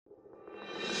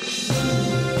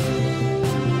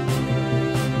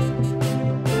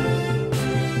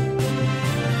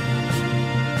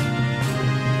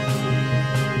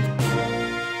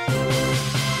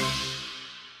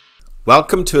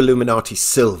Welcome to Illuminati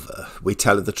Silver. We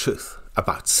tell you the truth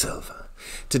about silver.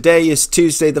 Today is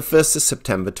Tuesday, the 1st of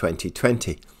September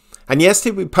 2020. And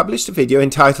yesterday we published a video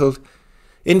entitled,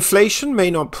 Inflation May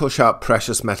Not Push Up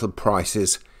Precious Metal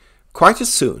Prices Quite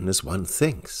as Soon as One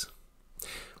Thinks,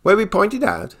 where we pointed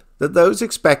out that those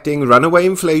expecting runaway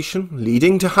inflation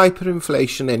leading to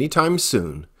hyperinflation anytime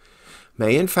soon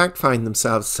may in fact find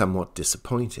themselves somewhat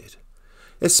disappointed,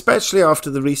 especially after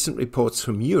the recent reports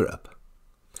from Europe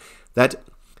that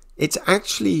it's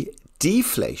actually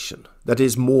deflation that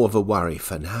is more of a worry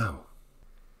for now,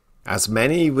 as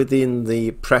many within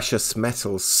the precious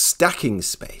metals stacking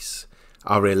space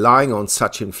are relying on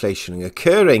such inflation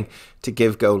occurring to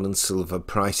give gold and silver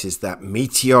prices that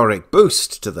meteoric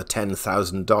boost to the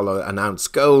 $10,000 an ounce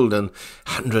gold and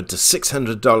 $100 to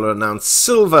 $600 an ounce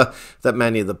silver that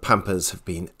many of the pumpers have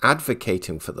been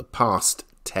advocating for the past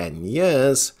 10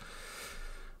 years,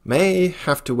 may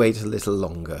have to wait a little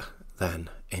longer than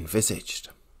envisaged.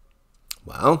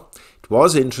 Well, it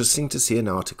was interesting to see an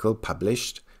article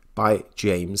published by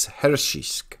James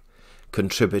Hyerczyk,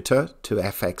 contributor to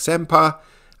FX Empire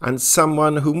and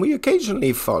someone whom we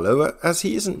occasionally follow, as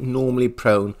he isn't normally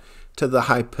prone to the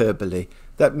hyperbole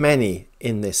that many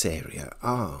in this area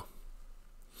are.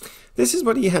 This is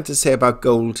what he had to say about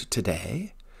gold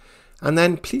today, and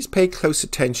then please pay close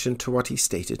attention to what he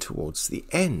stated towards the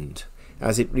end,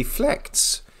 as it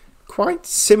reflects quite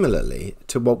similarly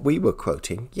to what we were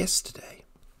quoting yesterday.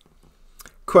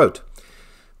 Quote,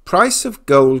 price of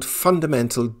gold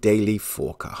fundamental daily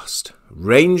forecast.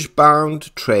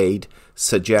 Range-bound trade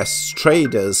suggests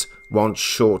traders want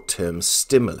short-term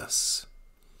stimulus.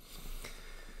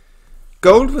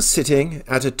 Gold was sitting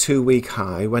at a 2-week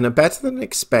high when a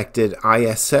better-than-expected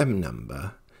ISM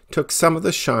number took some of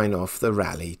the shine off the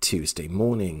rally Tuesday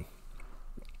morning.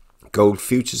 Gold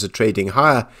futures are trading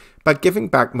higher, but giving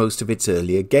back most of its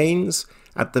earlier gains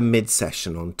at the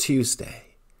mid-session on Tuesday.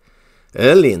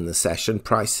 Early in the session,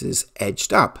 prices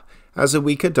edged up as a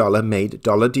weaker dollar made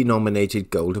dollar-denominated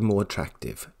gold a more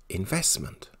attractive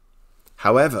investment.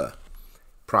 However,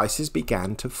 prices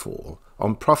began to fall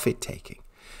on profit-taking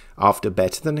after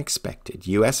better-than-expected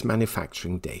US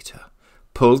manufacturing data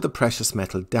pulled the precious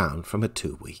metal down from a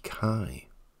 2-week high.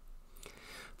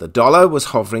 The dollar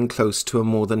was hovering close to a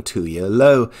more than 2-year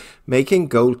low, making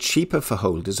gold cheaper for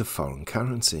holders of foreign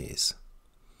currencies.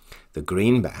 The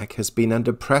greenback has been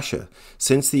under pressure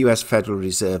since the US Federal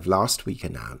Reserve last week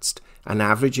announced an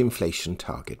average inflation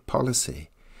target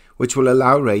policy, which will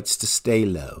allow rates to stay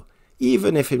low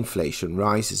even if inflation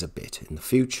rises a bit in the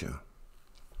future.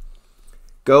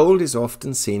 Gold is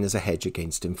often seen as a hedge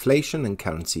against inflation and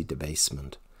currency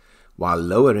debasement, while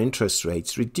lower interest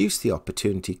rates reduce the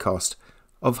opportunity cost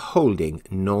of holding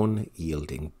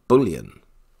non-yielding bullion.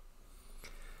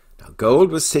 Now, gold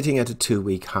was sitting at a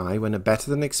 2-week high when a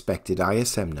better-than-expected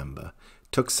ISM number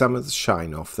took some of the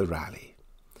shine off the rally.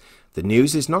 The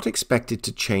news is not expected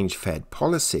to change Fed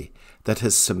policy that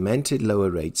has cemented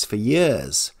lower rates for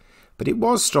years, but it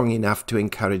was strong enough to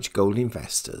encourage gold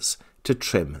investors to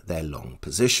trim their long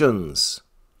positions.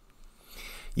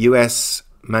 US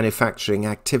manufacturing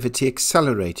activity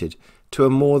accelerated to a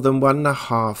more than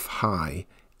 1.5 high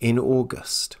in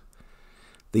August,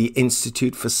 the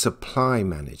Institute for Supply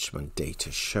Management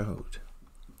data showed.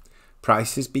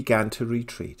 Prices began to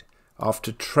retreat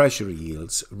after Treasury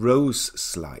yields rose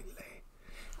slightly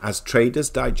as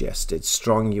traders digested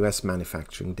strong US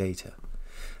manufacturing data.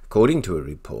 According to a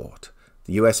report,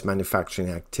 the US manufacturing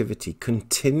activity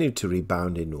continued to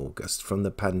rebound in August from the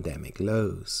pandemic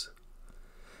lows.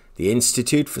 The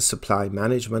Institute for Supply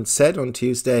Management said on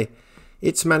Tuesday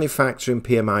its manufacturing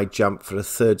PMI jumped for a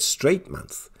third straight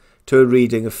month to a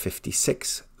reading of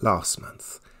 56 last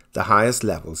month, the highest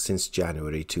level since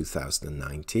January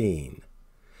 2019.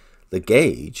 The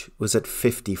gauge was at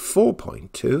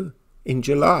 54.2 in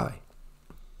July.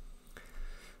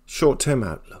 Short-term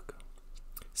outlook.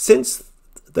 Since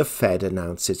the Fed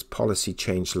announced its policy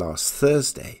change last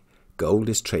Thursday, gold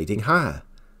is trading higher,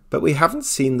 but we haven't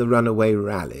seen the runaway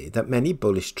rally that many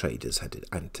bullish traders had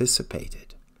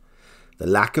anticipated. The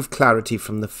lack of clarity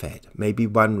from the Fed may be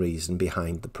one reason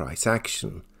behind the price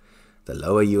action. The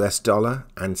lower US dollar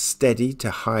and steady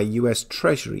to high US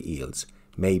Treasury yields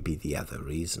may be the other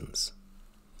reasons.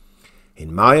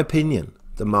 In my opinion,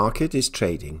 the market is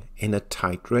trading in a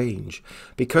tight range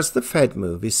because the Fed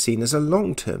move is seen as a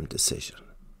long-term decision.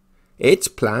 Its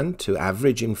plan to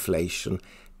average inflation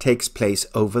takes place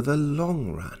over the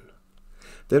long run.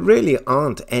 There really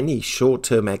aren't any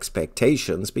short-term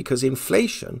expectations because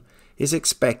inflation is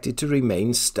expected to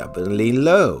remain stubbornly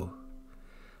low.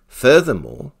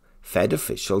 Furthermore, Fed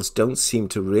officials don't seem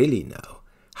to really know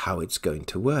how it's going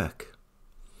to work.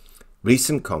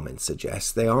 Recent comments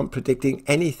suggest they aren't predicting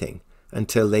anything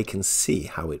until they can see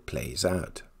how it plays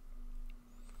out.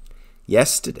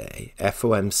 Yesterday,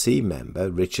 FOMC member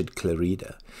Richard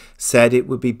Clarida said it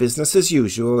would be business as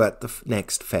usual at the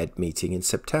next Fed meeting in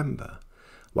September,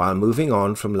 while moving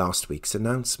on from last week's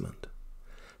announcement.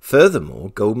 Furthermore,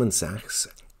 Goldman Sachs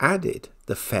added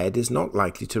the Fed is not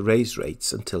likely to raise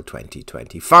rates until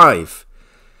 2025.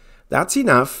 That's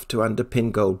enough to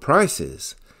underpin gold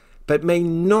prices, but may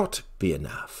not be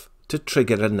enough to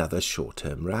trigger another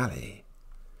short-term rally.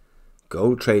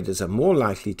 Gold traders are more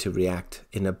likely to react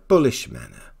in a bullish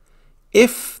manner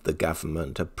if the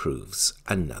government approves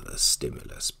another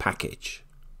stimulus package.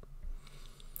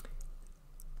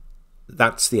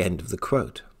 That's the end of the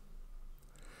quote.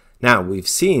 Now, we've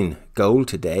seen gold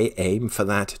today aim for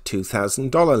that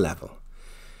 $2,000 level,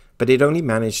 but it only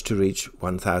managed to reach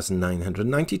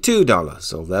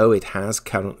 $1,992, although it has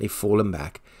currently fallen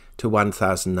back to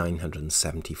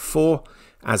 $1,974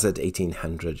 as at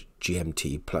 1800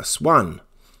 GMT +1,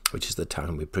 which is the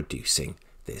time we're producing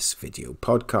this video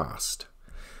podcast.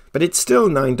 But it's still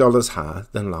 $9 higher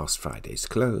than last Friday's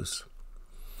close.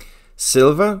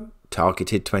 Silver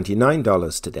targeted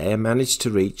 $29 today and managed to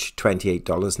reach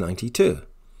 $28.92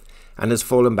 and has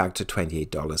fallen back to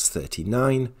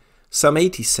 $28.39, some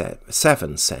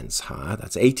 87 cents higher,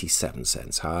 that's 87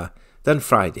 cents higher than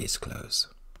Friday's close.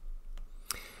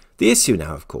 The issue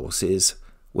now, of course, is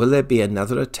will there be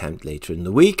another attempt later in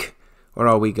the week, or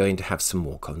are we going to have some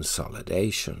more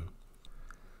consolidation?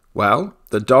 Well,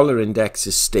 the dollar index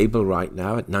is stable right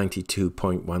now at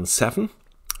 92.17,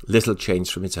 little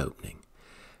change from its opening.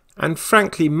 And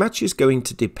frankly, much is going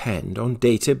to depend on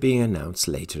data being announced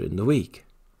later in the week.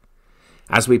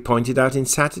 As we pointed out in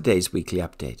Saturday's weekly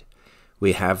update,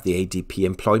 we have the ADP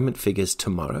employment figures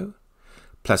tomorrow,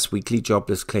 plus weekly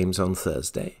jobless claims on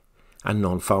Thursday, and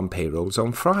non-farm payrolls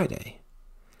on Friday.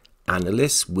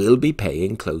 Analysts will be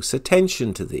paying close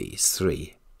attention to these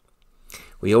three.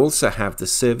 We also have the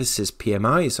services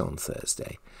PMIs on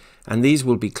Thursday, and these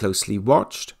will be closely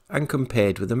watched and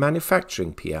compared with the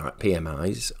manufacturing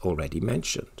PMIs already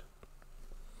mentioned.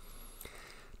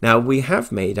 Now, we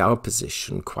have made our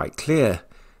position quite clear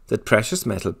that precious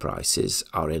metal prices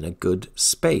are in a good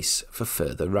space for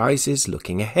further rises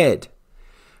looking ahead,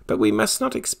 but we must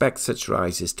not expect such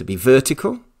rises to be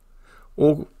vertical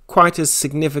or quite as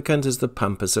significant as the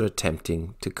pumpers are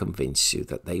attempting to convince you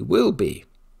that they will be.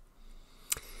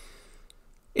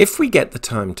 If we get the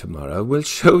time tomorrow, we'll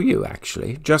show you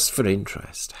actually, just for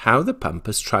interest, how the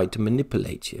pumpers tried to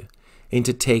manipulate you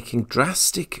into taking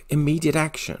drastic immediate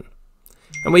action.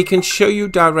 And we can show you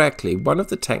directly one of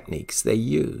the techniques they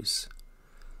use.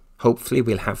 Hopefully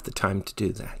we'll have the time to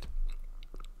do that.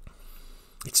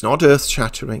 It's not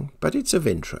earth-shattering, but it's of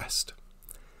interest.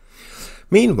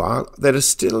 Meanwhile, there are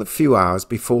still a few hours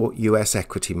before US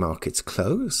equity markets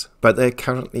close, but they're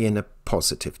currently in a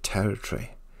positive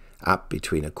territory, up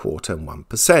between 0.25% and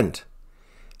 1%,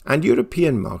 and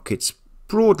European markets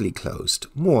broadly closed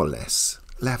more or less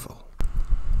level.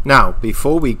 Now,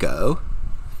 before we go,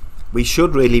 we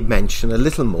should really mention a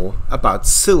little more about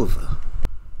silver.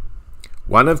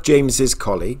 One of James's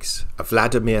colleagues,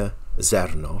 Vladimir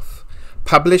Zernov,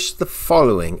 published the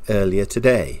following earlier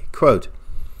today, quote,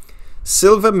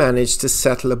 "Silver managed to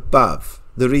settle above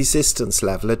the resistance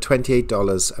level at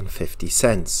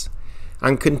 $28.50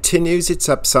 and continues its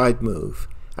upside move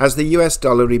as the US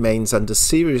dollar remains under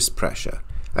serious pressure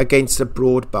against a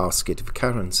broad basket of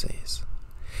currencies.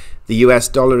 The US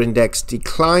dollar index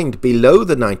declined below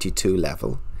the 92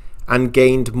 level and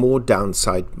gained more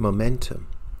downside momentum.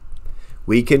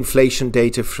 Weak inflation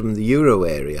data from the euro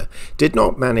area did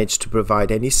not manage to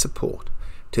provide any support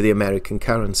to the American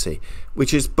currency,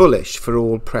 which is bullish for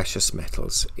all precious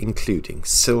metals, including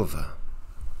silver.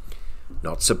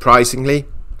 Not surprisingly,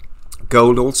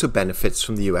 gold also benefits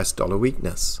from the US dollar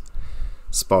weakness.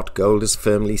 Spot gold has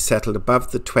firmly settled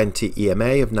above the 20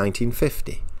 EMA of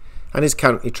 1950 and is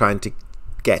currently trying to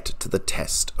get to the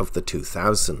test of the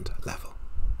 2000 level.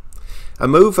 A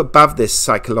move above this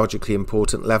psychologically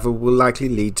important level will likely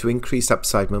lead to increased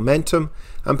upside momentum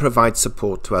and provide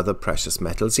support to other precious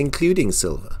metals, including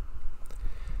silver.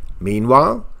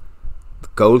 Meanwhile, the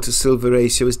gold to silver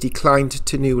ratio has declined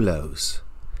to new lows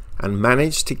and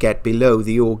managed to get below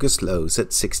the August lows at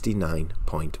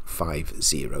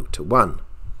 69.50 to 1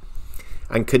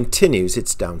 and continues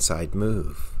its downside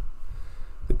move.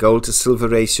 The gold to silver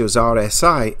ratio's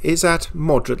RSI is at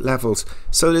moderate levels,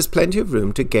 so there's plenty of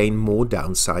room to gain more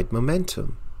downside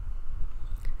momentum.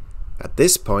 At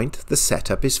this point, the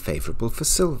setup is favourable for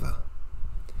silver.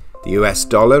 The US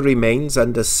dollar remains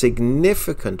under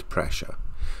significant pressure,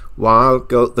 while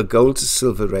the gold to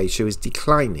silver ratio is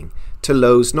declining to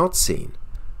lows not seen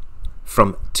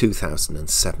from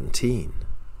 2017.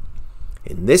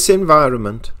 In this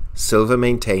environment, silver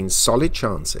maintains solid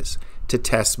chances to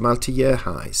test multi-year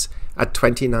highs at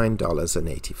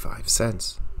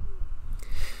 $29.85.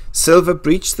 Silver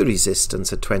breached the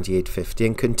resistance at $28.50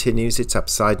 and continues its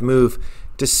upside move.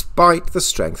 Despite the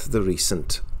strength of the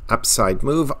recent upside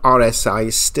move, RSI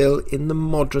is still in the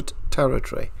moderate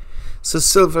territory, so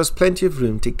silver has plenty of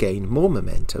room to gain more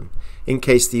momentum in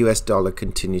case the US dollar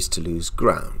continues to lose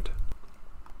ground.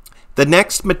 The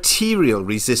next material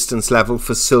resistance level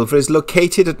for silver is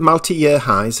located at multi-year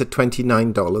highs at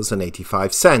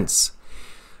 $29.85.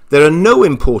 There are no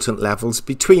important levels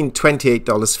between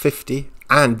 $28.50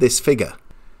 and this figure.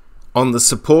 On the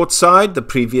support side, the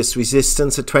previous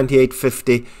resistance at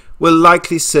 $28.50 will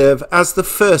likely serve as the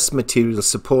first material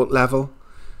support level,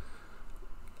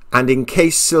 and in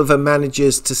case silver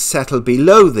manages to settle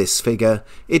below this figure,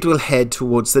 it will head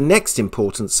towards the next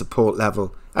important support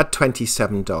level at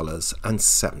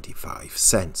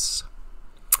 $27.75.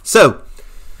 So,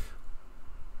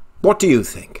 what do you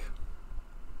think?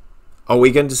 Are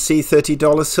we going to see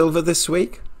 $30 silver this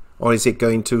week? Or is it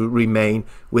going to remain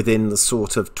within the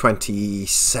sort of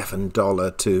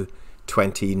 $27 to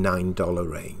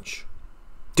 $29 range?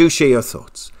 Do share your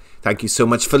thoughts. Thank you so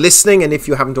much for listening, and if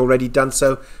you haven't already done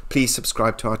so, please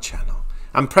subscribe to our channel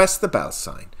and press the bell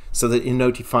sign so that you're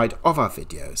notified of our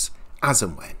videos as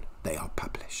and when they are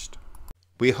published.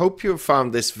 We hope you have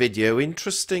found this video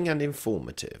interesting and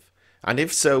informative, and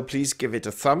if so, please give it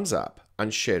a thumbs up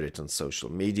and share it on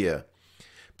social media.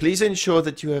 Please ensure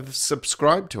that you have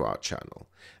subscribed to our channel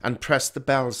and press the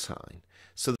bell sign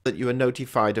so that you are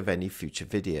notified of any future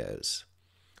videos.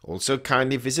 Also,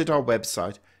 kindly visit our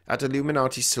website at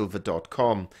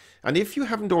illuminatisilver.com, and if you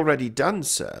haven't already done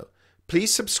so,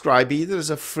 please subscribe either as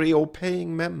a free or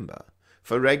paying member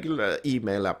for regular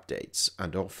email updates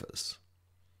and offers.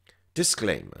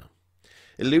 Disclaimer: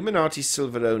 Illuminati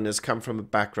Silver owners come from a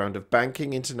background of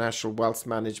banking, international wealth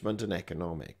management and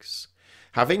economics.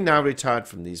 Having now retired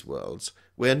from these worlds,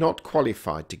 we are not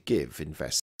qualified to give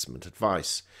investment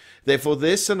advice. Therefore,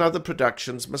 this and other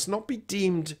productions must not be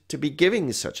deemed to be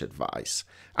giving such advice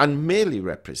and merely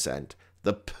represent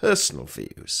the personal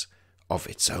views of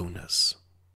its owners.